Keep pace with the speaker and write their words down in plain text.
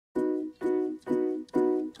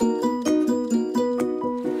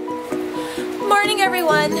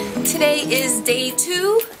everyone. Today is day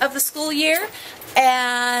 2 of the school year,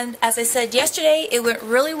 and as I said yesterday, it went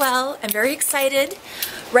really well. I'm very excited.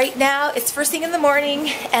 Right now it's first thing in the morning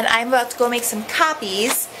and I'm about to go make some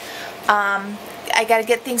copies. I gotta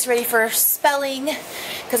get things ready for spelling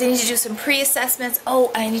because I need to do some pre-assessments.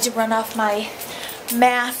 Oh, and I need to run off my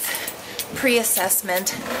math pre-assessment.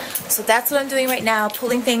 So that's what I'm doing right now,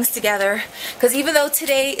 pulling things together, because even though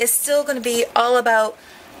today is still going to be all about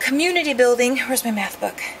community building, where's my math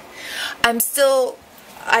book? I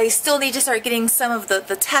still need to start getting some of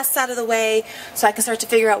the tests out of the way so I can start to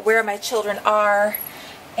figure out where my children are.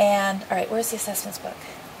 And alright, where's the assessments book?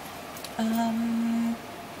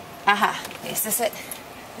 Is this it?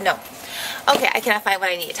 No. Okay, I cannot find what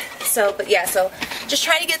I need. So, but yeah, so just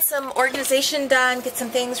trying to get some organization done, get some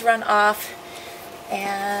things run off,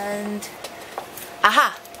 and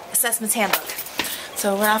assessments handbook.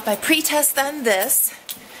 So run off my pre-test on this,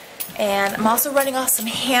 and I'm also running off some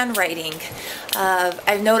handwriting.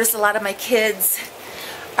 I've noticed a lot of my kids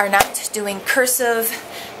are not doing cursive,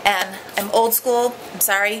 and I'm old school. I'm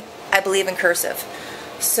sorry, I believe in cursive.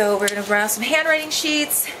 So we're going to run off some handwriting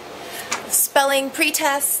sheets, spelling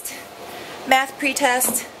pre-test, math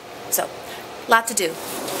pre-test, so lot to do.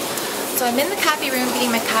 So I'm in the copy room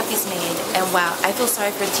getting my copies made, and wow, I feel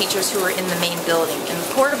sorry for the teachers who are in the main building. In the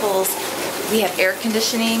portables, we have air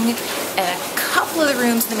conditioning, and a couple of the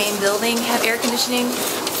rooms in the main building have air conditioning.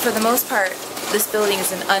 For the most part, this building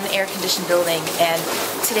is an un-air conditioned building, and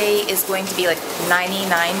today is going to be like 99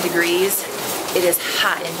 degrees. It is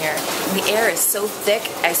hot in here. And the air is so thick,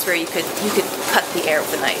 I swear you could cut the air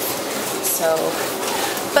with a knife. So,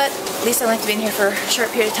 but at least I like to be in here for a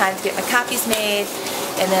short period of time to get my copies made,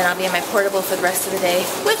 and then I'll be in my portable for the rest of the day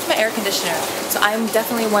with my air conditioner. So I'm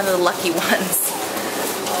definitely one of the lucky ones.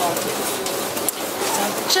 So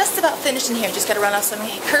I'm just about finished in here. Just got to run off some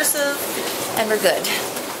cursive, and we're good.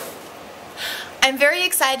 I'm very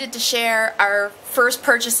excited to share our first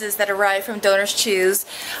purchases that arrived from Donors Choose.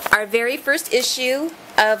 Our very first issue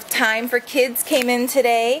of Time for Kids came in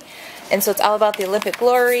today, and so it's all about the Olympic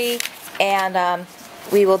glory, and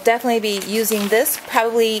we will definitely be using this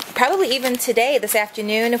probably even today, this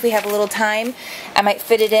afternoon, if we have a little time. I might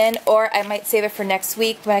fit it in, or I might save it for next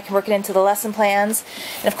week when I can work it into the lesson plans.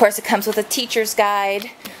 And of course it comes with a teacher's guide,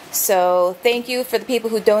 so thank you for the people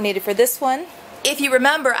who donated for this one. If you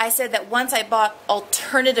remember, I said that once I bought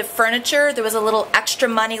alternative furniture, there was a little extra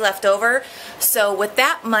money left over. So with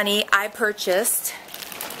that money, I purchased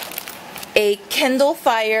a Kindle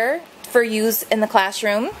Fire for use in the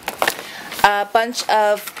classroom, a bunch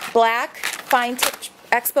of black fine tip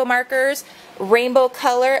Expo markers, rainbow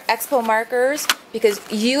color Expo markers, because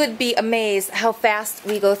you would be amazed how fast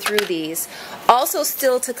we go through these. Also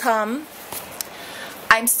still to come,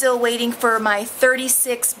 I'm still waiting for my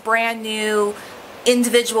 36 brand new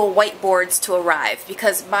individual whiteboards to arrive,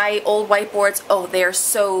 because my old whiteboards, oh, they're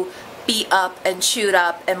so beat up and chewed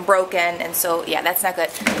up and broken, and so yeah, that's not good.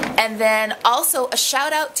 And then also a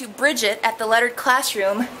shout out to Bridget at the Lettered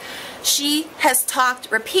Classroom. She has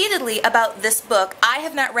talked repeatedly about this book. I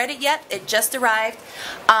have not read it yet. It just arrived.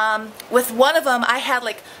 With one of them, I had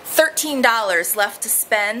like $13 left to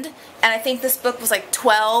spend, and I think this book was like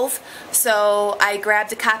 $12. So I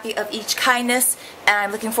grabbed a copy of Each Kindness, and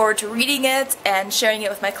I'm looking forward to reading it and sharing it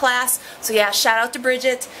with my class. So yeah, shout out to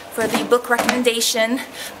Bridget for the book recommendation,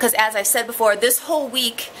 because as I've said before, this whole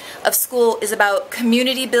week of school is about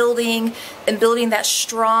community building and building that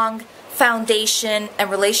strong foundation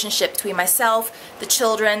and relationship between myself, the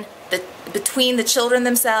children, between the children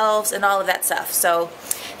themselves, and all of that stuff. So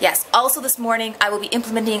yes, also this morning I will be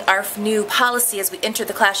implementing our new policy as we enter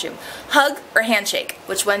the classroom. Hug or handshake?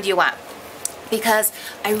 Which one do you want? Because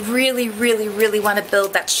I really, really, really want to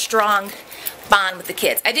build that strong bond with the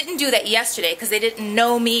kids. I didn't do that yesterday because they didn't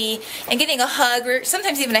know me, and getting a hug or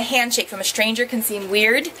sometimes even a handshake from a stranger can seem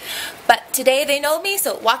weird. But today they know me,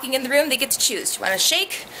 so walking in the room they get to choose. Do you want to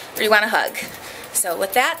shake or do you want to hug? So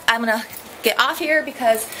with that, I'm going to get off here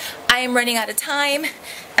because I am running out of time,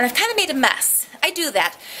 and I've kind of made a mess. I do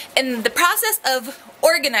that. In the process of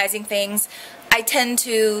organizing things, I tend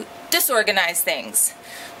to disorganize things.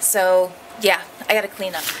 So yeah, I got to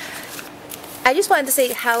clean up. I just wanted to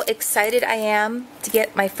say how excited I am to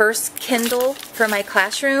get my first Kindle for my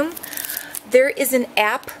classroom. There is an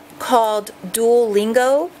app called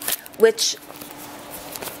Duolingo, which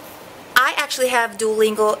I actually have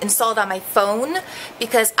Duolingo installed on my phone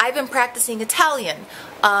because I've been practicing Italian.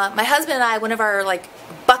 My husband and I, one of our like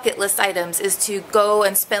bucket bucket list items is to go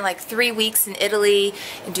and spend like 3 weeks in Italy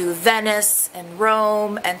and do Venice and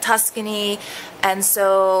Rome and Tuscany. And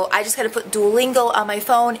so I just had to put Duolingo on my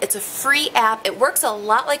phone. It's a free app. It works a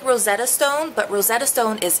lot like Rosetta Stone, but Rosetta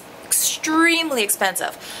Stone is extremely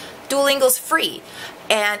expensive. Duolingo's free,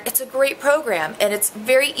 and it's a great program, and it's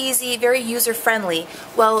very easy, very user-friendly.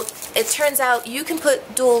 Well, it turns out you can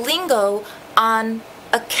put Duolingo on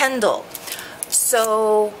a Kindle.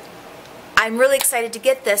 So I'm really excited to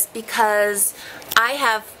get this because I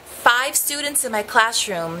have 5 students in my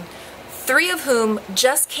classroom, 3 of whom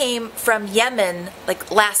just came from Yemen like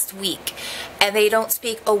last week, and they don't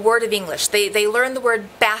speak a word of English. They learned the word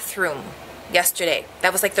bathroom yesterday.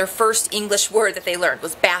 That was like their first English word that they learned,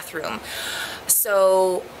 was bathroom.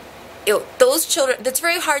 So those children, it's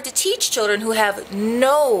very hard to teach children who have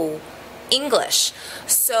no English.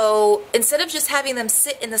 So instead of just having them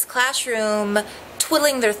sit in this classroom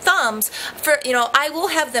twiddling their thumbs, I will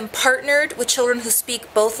have them partnered with children who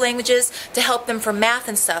speak both languages to help them for math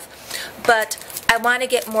and stuff. But I want to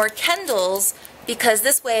get more Kindles, because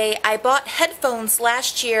this way, I bought headphones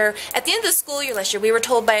last year. At the end of the school year last year, we were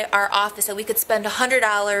told by our office that we could spend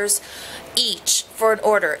 $100 each for an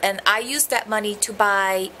order, and I used that money to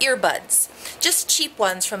buy earbuds, just cheap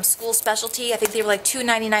ones from School Specialty. I think they were like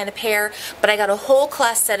 $2.99 a pair, but I got a whole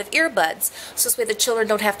class set of earbuds, so this way the children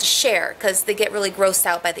don't have to share, because they get really grossed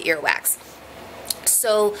out by the earwax.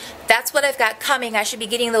 So that's what I've got coming. I should be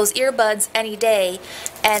getting those earbuds any day.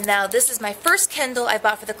 And now this is my first Kindle I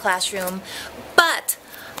bought for the classroom. But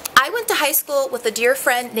I went to high school with a dear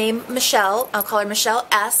friend named Michelle. I'll call her Michelle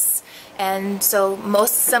S. And so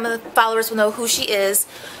some of the followers will know who she is.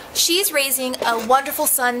 She's raising a wonderful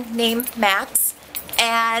son named Max.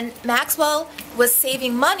 And Maxwell was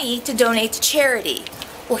saving money to donate to charity.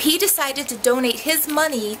 Well, he decided to donate his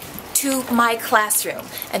money to my classroom.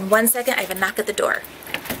 And 1 second, I have a knock at the door.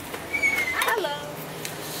 Hello.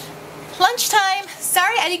 Lunchtime.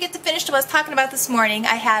 Sorry I didn't get to finish what I was talking about this morning.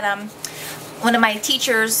 I had one of my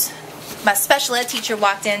teachers, my special ed teacher,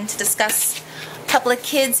 walked in to discuss a couple of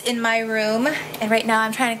kids in my room. And right now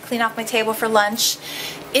I'm trying to clean off my table for lunch.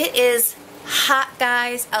 It is hot,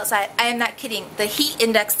 guys, outside. I am not kidding. The heat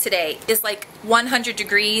index today is like 100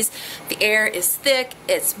 degrees. The air is thick.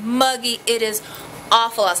 It's muggy. It is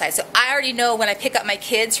awful outside. So I already know when I pick up my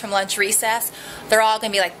kids from lunch recess, they're all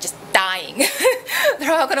going to be like just dying.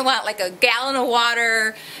 They're all going to want like a gallon of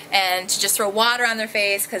water and to just throw water on their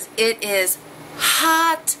face because it is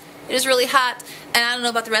hot. It is really hot. And I don't know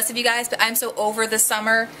about the rest of you guys, but I'm so over the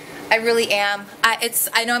summer. I really am.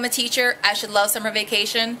 I know I'm a teacher. I should love summer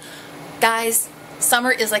vacation. Guys,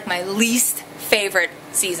 summer is like my least favorite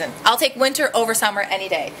season. I'll take winter over summer any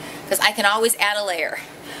day because I can always add a layer.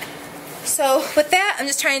 So with that, I'm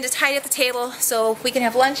just trying to tidy up the table so we can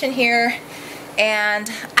have lunch in here. And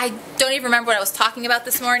I don't even remember what I was talking about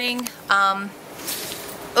this morning. I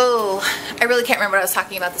really can't remember what I was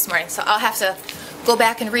talking about this morning. So I'll have to go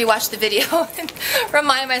back and rewatch the video and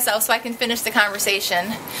remind myself so I can finish the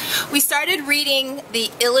conversation. We started reading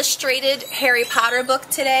the illustrated Harry Potter book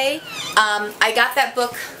today. I got that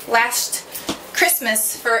book last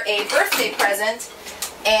Christmas for a birthday present,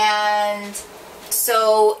 and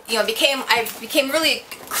so it became really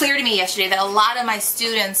clear to me yesterday that a lot of my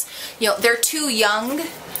students, they're too young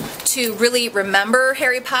to really remember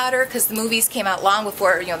Harry Potter because the movies came out long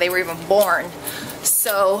before they were even born.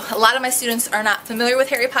 So a lot of my students are not familiar with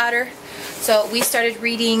Harry Potter. So we started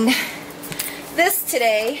reading this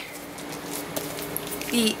today,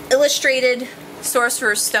 the illustrated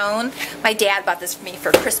Sorcerer's Stone. My dad bought this for me for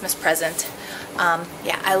a Christmas present.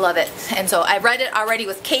 Yeah, I love it. And so I read it already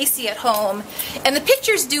with Casey at home. And the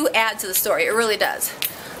pictures do add to the story. It really does.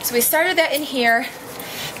 So we started that in here.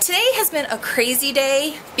 Today has been a crazy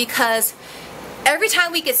day because every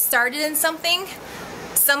time we get started in something,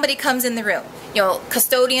 somebody comes in the room.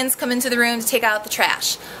 Custodians come into the room to take out the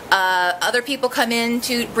trash. Other people come in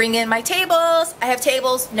to bring in my tables. I have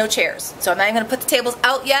tables, no chairs. So I'm not even going to put the tables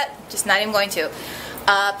out yet, just not even going to.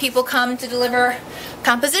 People come to deliver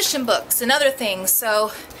composition books and other things.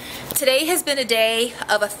 So today has been a day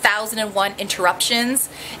of 1,001 interruptions,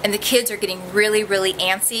 and the kids are getting really, really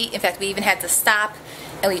antsy. In fact, we even had to stop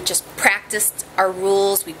and we just practiced our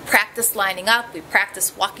rules. We practiced lining up. We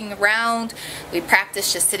practiced walking around. We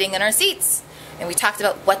practiced just sitting in our seats. And we talked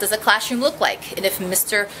about what does a classroom look like, and if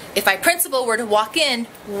my principal were to walk in,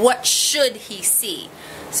 what should he see?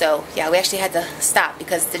 So yeah, we actually had to stop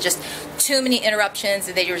because there's just too many interruptions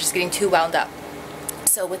and they were just getting too wound up.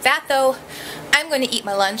 So with that though, I'm going to eat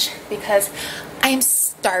my lunch because I am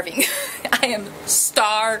starving. I am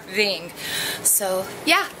starving. So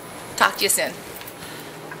yeah, talk to you soon.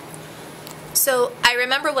 So I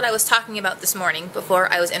remember what I was talking about this morning before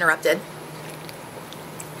I was interrupted.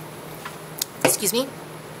 Excuse me.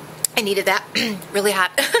 I needed that. Really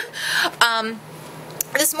hot.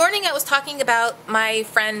 This morning I was talking about my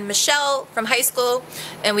friend Michelle from high school,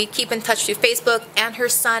 and we keep in touch through Facebook, and her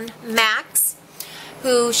son Max,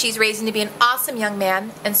 who she's raising to be an awesome young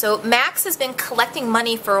man. And so Max has been collecting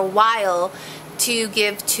money for a while to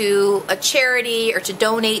give to a charity or to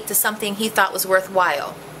donate to something he thought was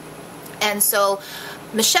worthwhile. And so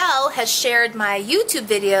Michelle has shared my YouTube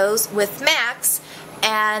videos with Max,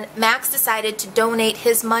 and Max decided to donate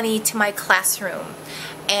his money to my classroom.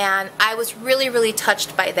 And I was really, really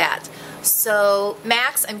touched by that. So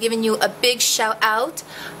Max, I'm giving you a big shout out.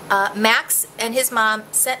 Max and his mom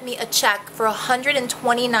sent me a check for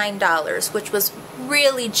 $129, which was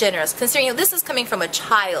really generous, considering this is coming from a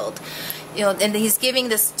child, and he's giving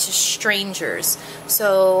this to strangers.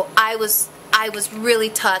 So I was really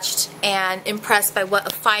touched and impressed by what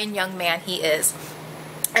a fine young man he is.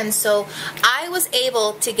 And so I was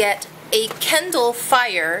able to get a Kindle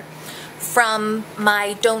Fire from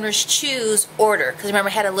my Donors Choose order, because remember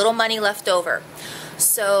I had a little money left over.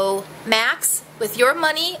 So Max, with your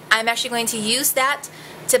money, I'm actually going to use that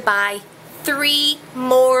to buy 3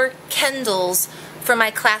 more Kindles for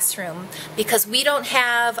my classroom, because we don't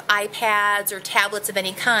have iPads or tablets of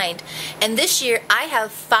any kind. And this year I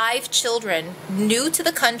have 5 children new to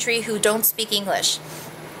the country who don't speak English.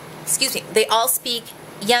 Excuse me, they all speak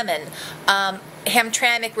Yemen.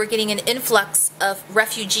 Hamtramck, we're getting an influx of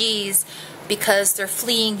refugees because they're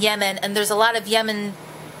fleeing Yemen, and there's a lot of Yemen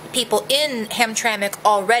people in Hamtramck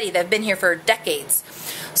already that have been here for decades.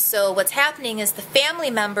 So what's happening is the family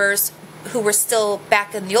members who were still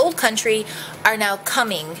back in the old country are now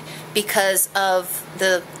coming because of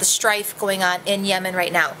the strife going on in Yemen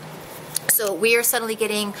right now. So we are suddenly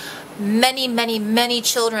getting many, many, many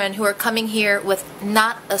children who are coming here with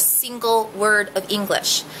not a single word of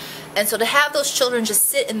English. And so to have those children just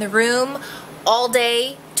sit in the room all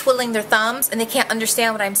day twiddling their thumbs and they can't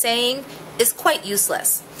understand what I'm saying is quite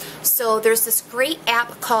useless. So there's this great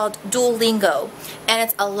app called Duolingo, and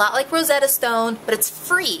it's a lot like Rosetta Stone, but it's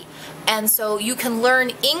free. And so you can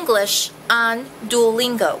learn English on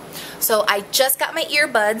Duolingo. So I just got my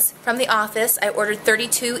earbuds from the office. I ordered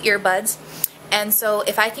 32 earbuds. And so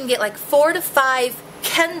if I can get like 4 to 5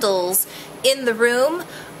 Kindles in the room,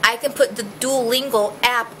 I can put the Duolingo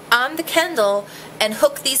app on the Kindle and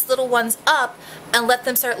hook these little ones up and let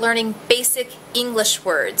them start learning basic English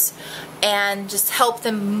words and just help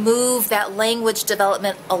them move that language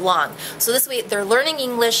development along. So this way they're learning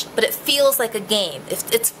English, but it feels like a game.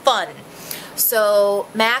 It's fun. So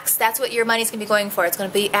Max, that's what your money's going to be going for. It's going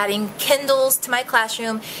to be adding Kindles to my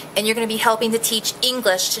classroom, and you're going to be helping to teach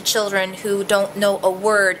English to children who don't know a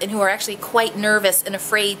word and who are actually quite nervous and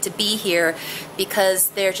afraid to be here because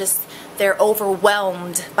they're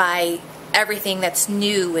overwhelmed by everything that's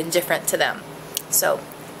new and different to them. So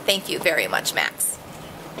thank you very much, Max.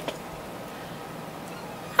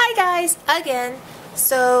 Hi guys, again.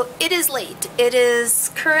 So it is late. It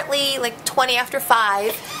is currently like 20 after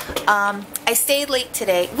 5. I stayed late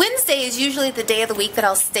today. Wednesday is usually the day of the week that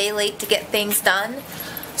I'll stay late to get things done.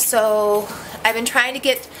 So I've been trying to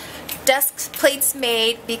get desk plates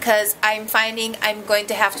made because I'm finding I'm going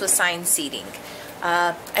to have to assign seating.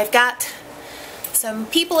 I've got some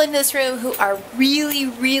people in this room who are really,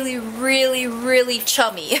 really, really, really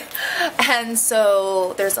chummy. And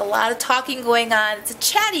so there's a lot of talking going on. It's a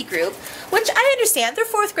chatty group, which I understand. They're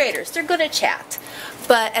 4th graders. They're good at chat.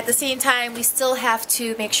 But at the same time, we still have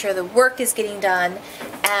to make sure the work is getting done.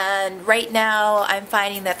 And right now, I'm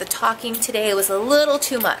finding that the talking today was a little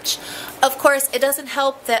too much. Of course, it doesn't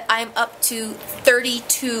help that I'm up to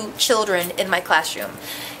 32 children in my classroom.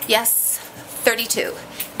 Yes, 32.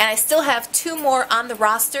 And I still have 2 more on the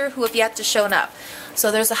roster who have yet to show up.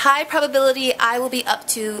 So there's a high probability I will be up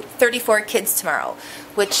to 34 kids tomorrow,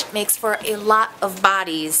 which makes for a lot of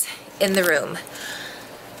bodies in the room.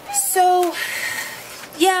 So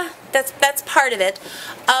yeah, that's part of it.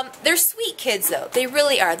 They're sweet kids though. They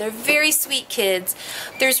really are. They're very sweet kids.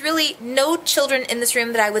 There's really no children in this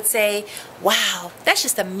room that I would say, wow, that's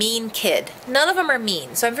just a mean kid. None of them are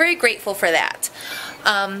mean. So I'm very grateful for that.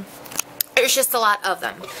 There's just a lot of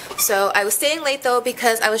them. So I was staying late though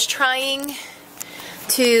because I was trying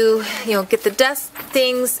to, get the desk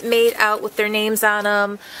things made out with their names on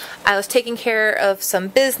them. I was taking care of some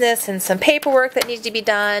business and some paperwork that needed to be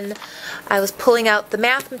done. I was pulling out the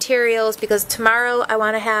math materials because tomorrow I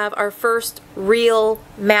want to have our first real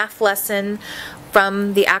math lesson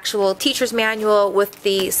from the actual teacher's manual with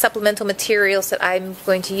the supplemental materials that I'm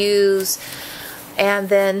going to use. And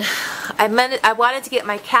then I wanted to get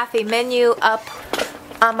my cafe menu up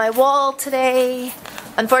on my wall today.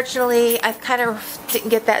 Unfortunately, I kind of didn't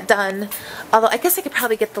get that done. Although I guess I could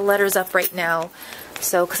probably get the letters up right now.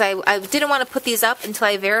 So, because I didn't want to put these up until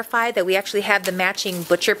I verified that we actually have the matching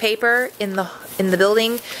butcher paper in the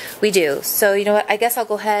building. We do. So, you know what? I guess I'll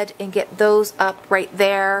go ahead and get those up right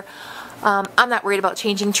there. I'm not worried about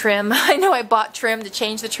changing trim. I know I bought trim to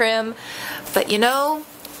change the trim, but you know,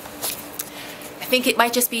 I think it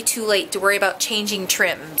might just be too late to worry about changing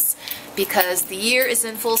trims because the year is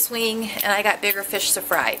in full swing and I got bigger fish to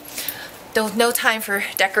fry. No time for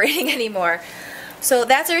decorating anymore. So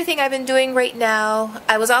that's everything I've been doing right now.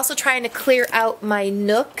 I was also trying to clear out my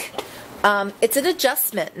nook. It's an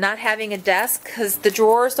adjustment not having a desk because the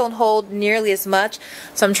drawers don't hold nearly as much.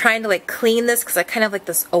 So I'm trying to like clean this because I kind of like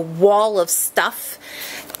a wall of stuff,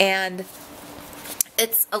 and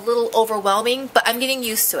it's a little overwhelming, but I'm getting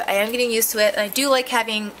used to it. I am getting used to it, and I do like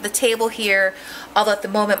having the table here, although at the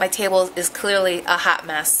moment my table is clearly a hot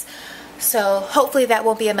mess. So hopefully that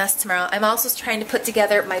won't be a mess tomorrow. I'm also trying to put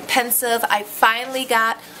together my pensive. I finally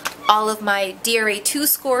got all of my DRA 2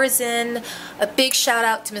 scores in. A big shout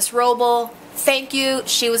out to Miss Roble. Thank you.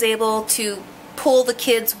 She was able to pull the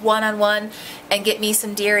kids one-on-one and get me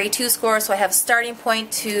some DRA 2 scores, so I have a starting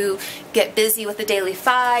point to get busy with the daily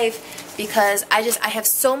 5, because I have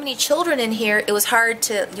so many children in here. It was hard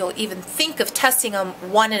to even think of testing them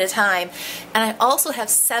one at a time. And I also have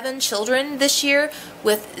 7 children this year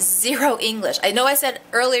with 0 English. I know I said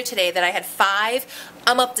earlier today that I had 5.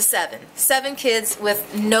 I'm up to 7. 7 kids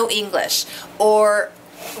with no English, or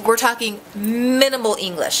we're talking minimal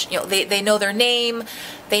English. They know their name,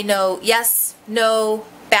 they know yes, no,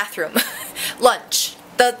 bathroom, lunch.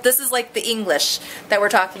 This is like the English that we're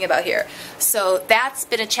talking about here. So that's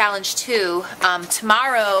been a challenge too.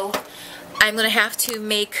 Tomorrow I'm going to have to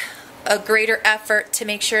make a greater effort to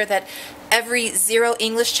make sure that every 0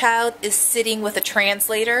 English child is sitting with a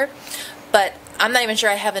translator, but I'm not even sure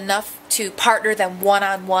I have enough to partner them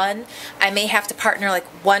one-on-one. I may have to partner like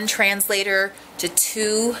 1 translator to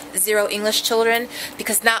 2 0 English children,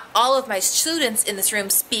 because not all of my students in this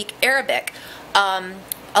room speak Arabic.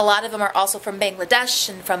 A lot of them are also from Bangladesh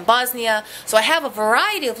and from Bosnia, so I have a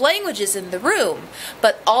variety of languages in the room,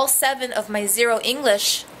 but all 7 of my 0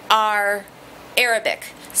 English are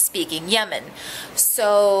Arabic speaking, Yemen.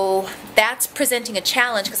 So that's presenting a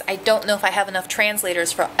challenge because I don't know if I have enough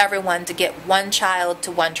translators for everyone to get 1 child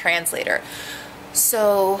to 1 translator.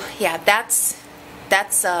 So yeah, that's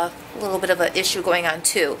a little bit of an issue going on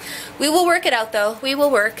too. We will work it out though. We will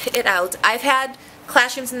work it out. I've had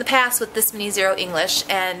classrooms in the past with this many 0 English,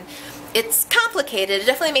 and it's complicated. It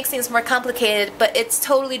definitely makes things more complicated, but it's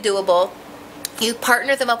totally doable. You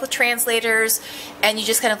partner them up with translators, and you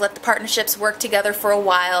just kind of let the partnerships work together for a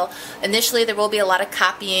while. Initially, there will be a lot of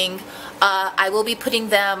copying. I will be putting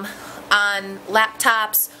them on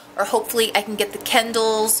laptops, or hopefully I can get the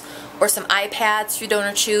Kindles or some iPads through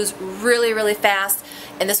Donor Choose really, really fast.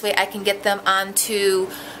 And this way I can get them onto,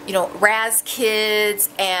 Raz Kids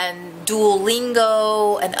and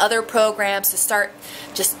Duolingo and other programs to start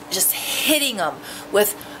just hitting them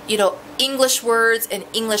with, English words and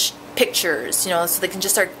English pictures, so they can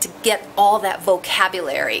just start to get all that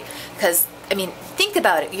vocabulary. Because, think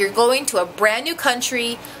about it. You're going to a brand new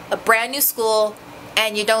country, a brand new school,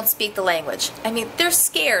 and you don't speak the language. They're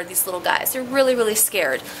scared, these little guys. They're really, really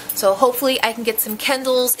scared. So hopefully I can get some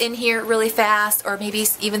Kindles in here really fast, or maybe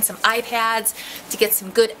even some iPads to get some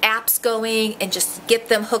good apps going and just get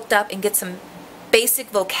them hooked up and get some basic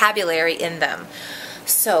vocabulary in them.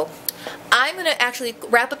 So I'm going to actually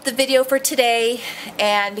wrap up the video for today,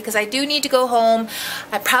 and because I do need to go home,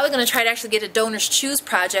 I'm probably going to try to actually get a Donors Choose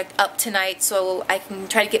project up tonight so I can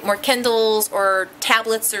try to get more Kindles or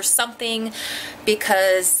tablets or something,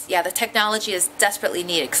 because yeah, the technology is desperately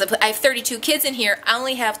needed. Because I have 32 kids in here, I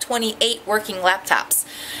only have 28 working laptops,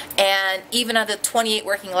 and even of the 28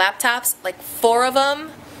 working laptops, like 4 of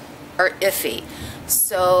them are iffy.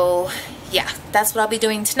 So yeah, that's what I'll be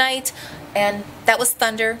doing tonight. And that was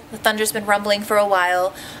thunder. The thunder's been rumbling for a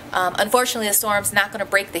while. Unfortunately, the storm's not going to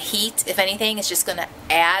break the heat. If anything, it's just going to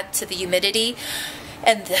add to the humidity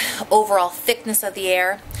and the overall thickness of the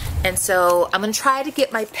air. And so I'm going to try to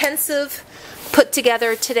get my pensive put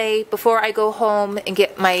together today before I go home and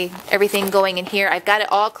get my everything going in here. I've got it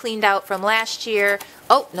all cleaned out from last year.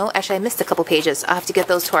 Oh, no, actually I missed a couple pages. I'll have to get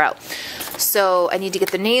those tore out. So I need to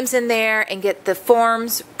get the names in there and get the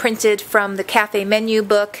forms printed from the cafe menu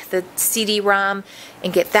book, the CD-ROM,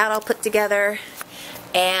 and get that all put together.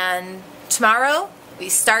 And tomorrow we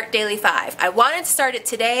start daily 5. I wanted to start it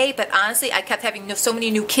today, but honestly, I kept having so many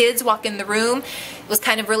new kids walk in the room. It was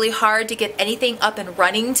kind of really hard to get anything up and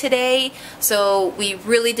running today. So we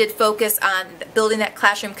really did focus on building that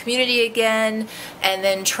classroom community again, and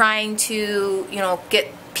then trying to, get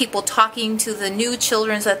people talking to the new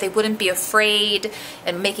children so that they wouldn't be afraid,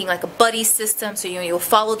 and making like a buddy system. So you'll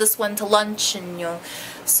follow this one to lunch, and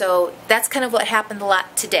so that's kind of what happened a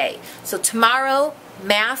lot today. So tomorrow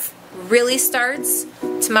math really starts.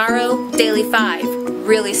 Tomorrow daily 5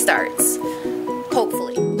 really starts,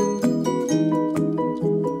 hopefully.